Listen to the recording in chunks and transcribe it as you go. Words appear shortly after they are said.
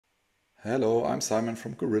Hello, I'm Simon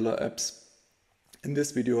from Gorilla Apps. In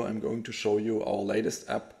this video I'm going to show you our latest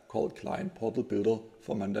app called Client Portal Builder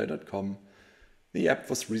for Monday.com. The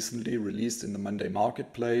app was recently released in the Monday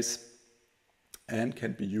Marketplace and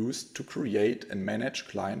can be used to create and manage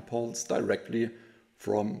client portals directly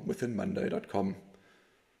from within Monday.com.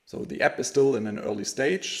 So the app is still in an early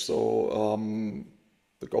stage, so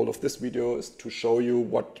the goal of this video is to show you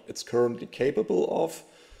what it's currently capable of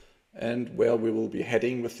and where we will be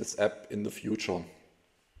heading with this app in the future.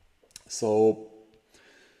 So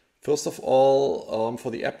first of all, for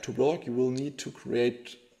the app to work, you will need to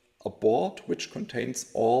create a board which contains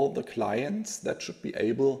all the clients that should be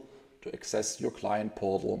able to access your client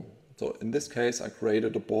portal. So in this case, I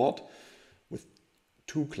created a board with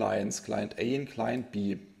two clients, client A and client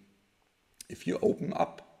B. If you open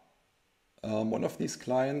up one of these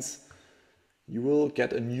clients, you will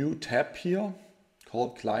get a new tab here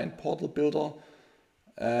called Client Portal Builder,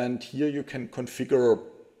 and here you can configure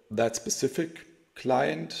that specific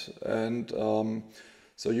client, and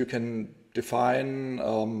so you can define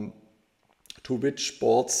to which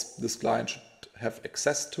boards this client should have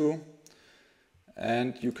access to,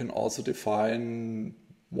 and you can also define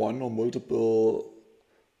one or multiple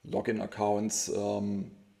login accounts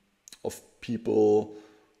of people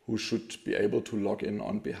who should be able to log in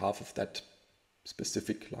on behalf of that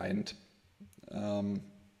specific client.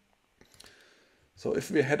 So if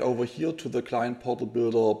we head over here to the Client Portal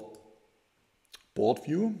Builder board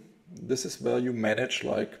view, this is where you manage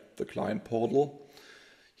like the client portal.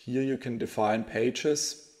 Here you can define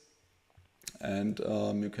pages, and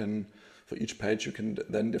you can, for each page you can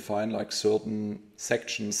then define like certain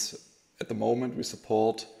sections. At the moment we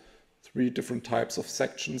support 3 different types of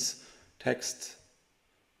sections: text,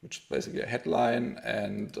 which is basically a headline,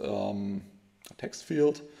 and a text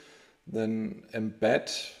field. Then embed,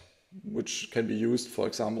 which can be used, for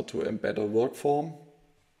example, to embed a work form.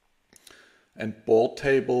 And board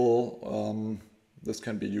table, this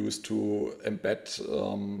can be used to embed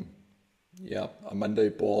a Monday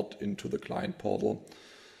board into the client portal.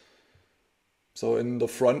 So in the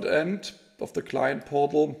front end of the client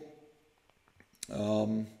portal,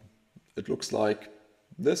 it looks like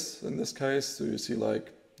this in this case. So you see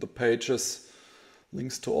like the pages,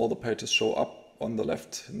 links to all the pages show up on the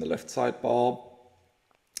left, in the left sidebar.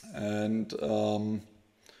 And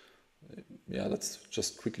let's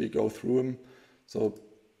just quickly go through them. So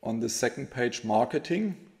on the second page,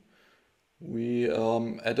 marketing, we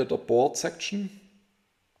added a board section,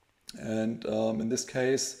 and in this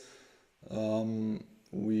case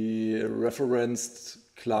we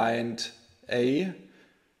referenced client A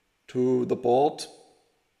to the board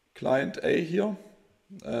client A here,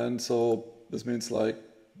 and so this means like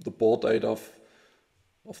the board data of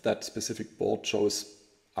that specific board shows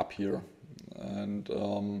up here. And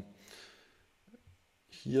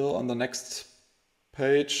here on the next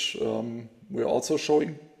page we're also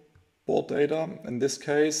showing board data. In this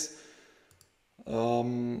case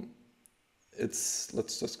let's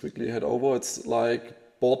just quickly head over. It's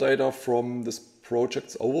like board data from this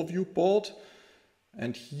project's overview board,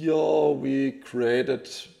 and here we created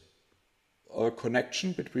a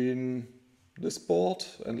connection between this board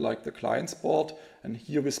and like the client's board, and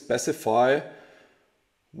here we specify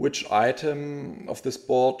which item of this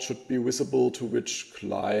board should be visible to which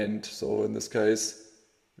client. So in this case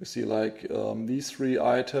we see like these 3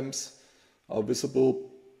 items are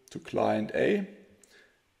visible to client A,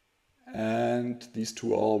 and these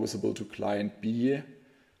 2 are visible to client B,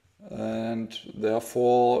 and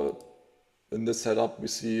therefore in this setup we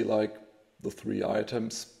see like the 3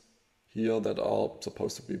 items here that are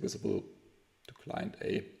supposed to be visible to client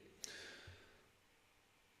A.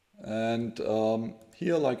 And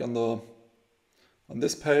here, like on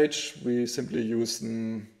this page, we simply use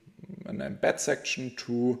an embed section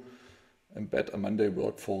to embed a Monday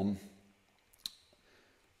work form.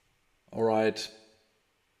 All right,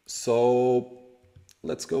 so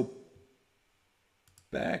let's go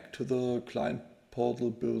back to the Client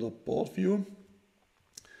Portal Builder board view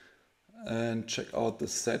and check out the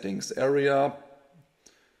settings area.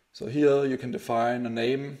 So here you can define a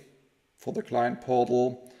name for the client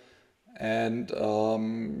portal, and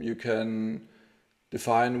you can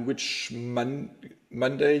define which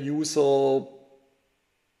Monday user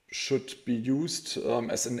should be used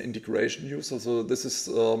as an integration user. So this is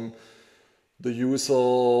the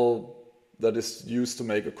user that is used to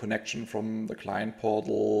make a connection from the client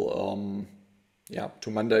portal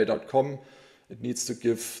to Monday.com. It needs to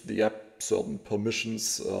give the app certain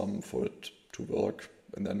permissions for it to work,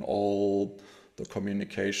 and then all the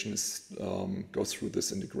communication goes through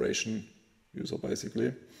this integration user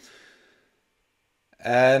basically.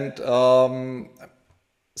 And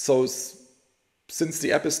so since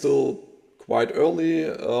the app is still quite early,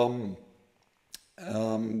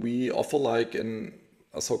 we offer like a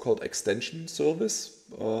so-called extension service.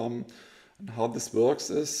 And how this works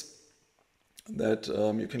is that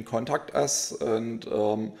you can contact us and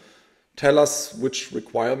tell us which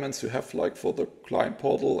requirements you have like for the client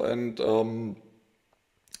portal, and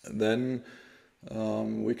then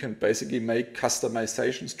we can basically make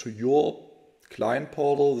customizations to your client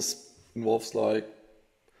portal. This involves like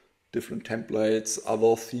different templates,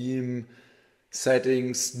 other theme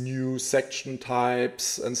settings, new section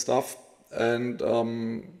types and stuff. And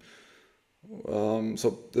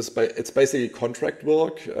so it's basically contract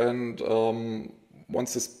work. And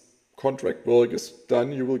once this contract work is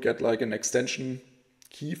done, you will get like an extension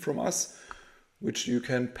key from us, which you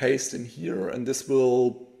can paste in here, and this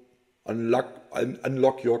will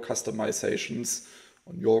unlock your customizations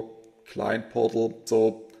on your client portal.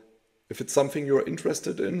 So if it's something you're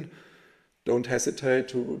interested in, don't hesitate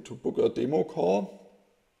to book a demo call.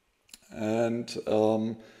 And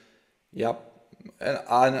yeah,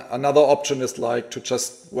 and another option is like to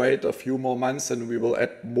just wait a few more months and we will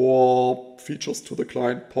add more features to the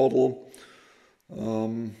client portal.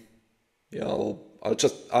 Yeah,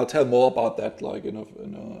 I'll tell more about that like in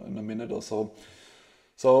a minute or so.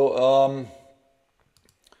 So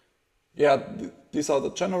yeah, these are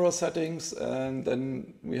the general settings, and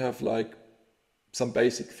then we have like some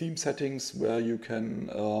basic theme settings where you can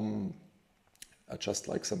adjust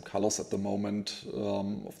like some colors at the moment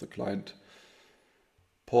of the client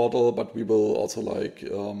portal, but we will also like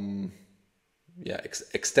yeah,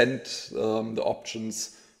 extend the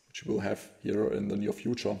options which we will have here in the near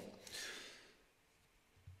future.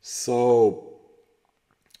 So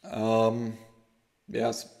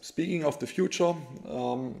yeah, speaking of the future,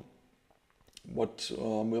 what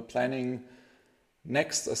we're planning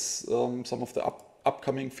next as some of the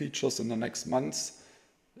upcoming features in the next months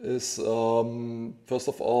is first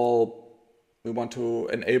of all, we want to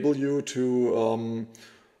enable you to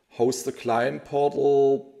host the client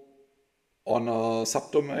portal on a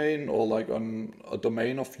subdomain or like on a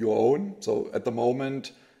domain of your own. So at the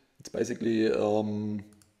moment, it's basically a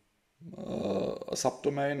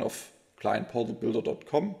subdomain of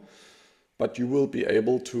clientportalbuilder.com, but you will be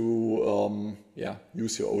able to yeah,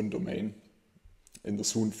 use your own domain in the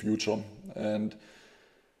soon future. And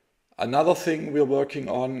another thing we're working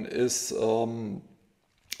on is our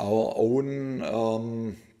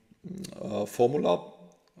own formula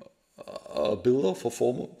builder for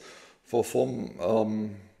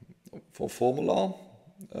formula,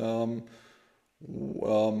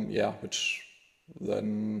 yeah, which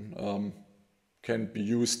then can be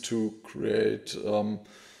used to create a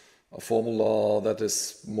formula that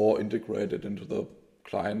is more integrated into the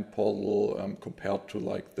client portal compared to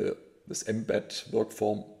like this embed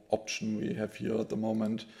workform option we have here at the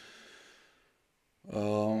moment.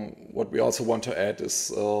 What we also want to add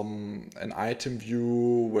is an item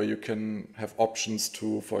view where you can have options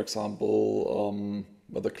to, for example,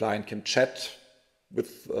 where the client can chat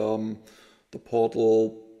with the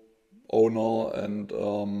portal owner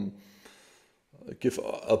and give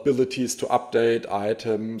abilities to update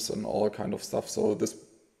items and all kind of stuff. So this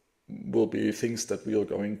will be things that we are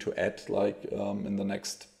going to add like in the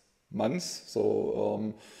next months.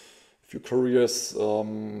 So if you're curious,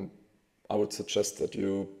 I would suggest that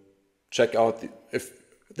you check out if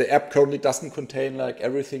the app currently doesn't contain like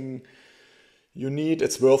everything you need.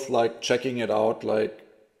 It's worth like checking it out like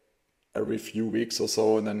every few weeks or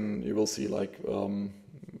so, and then you will see like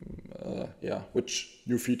yeah, which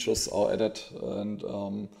new features are added.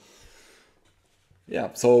 And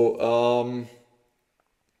yeah, so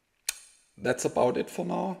that's about it for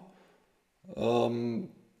now.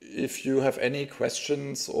 If you have any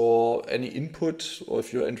questions or any input, or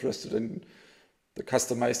if you're interested in the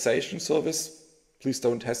customization service, please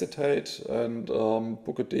don't hesitate and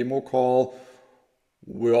book a demo call.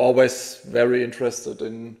 We're always very interested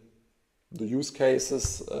in the use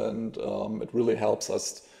cases, and it really helps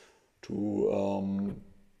us to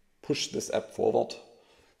push this app forward.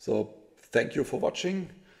 So thank you for watching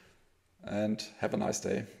and have a nice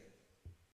day.